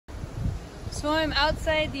So I'm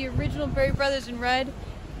outside the original Berry Brothers in Red.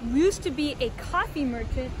 Used to be a coffee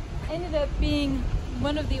merchant, ended up being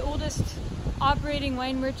one of the oldest operating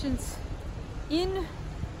wine merchants in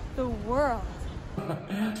the world.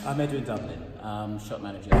 I'm Edwin Dublin, shop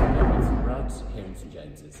manager for Berry Brothers in Rudd here in St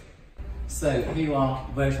James's. So here you are,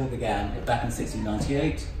 where it all began, back in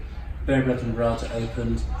 1698. Berry Brothers in Rudd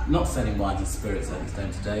opened, not selling wines and spirits like it's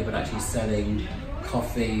done today, but actually selling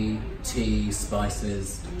coffee, tea,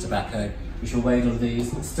 spices, tobacco. We shall weigh all of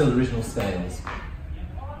these, still original scales.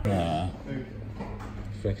 Yeah.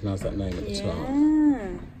 Recognise that name at the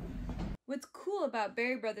top. What's cool about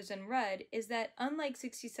Berry Brothers in Rudd is that unlike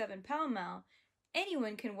 67 Pall Mall,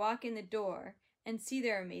 anyone can walk in the door and see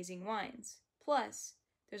their amazing wines. Plus,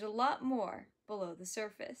 there's a lot more below the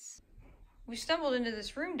surface. We stumbled into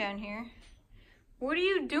this room down here. What are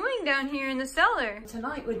you doing down here in the cellar?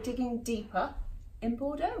 Tonight we're digging deeper in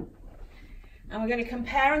Bordeaux. And we're going to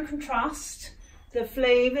compare and contrast the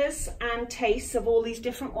flavours and tastes of all these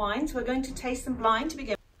different wines. We're going to taste them blind to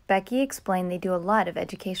begin. Becky explained they do a lot of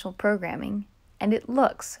educational programming, and it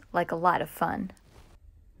looks like a lot of fun.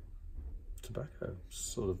 Tobacco,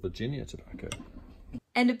 sort of Virginia tobacco.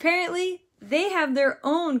 And apparently, they have their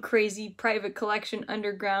own crazy private collection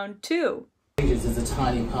underground too. This is a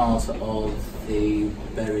tiny part of the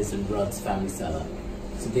Berries and Rudd's family cellar.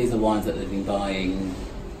 So these are wines that they've been buying,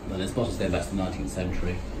 well, there's bottles going back to the 19th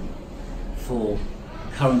century, for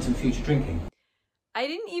current and future drinking. I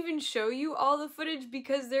didn't even show you all the footage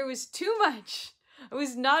because there was too much. I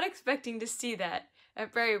was not expecting to see that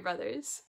at Berry Brothers.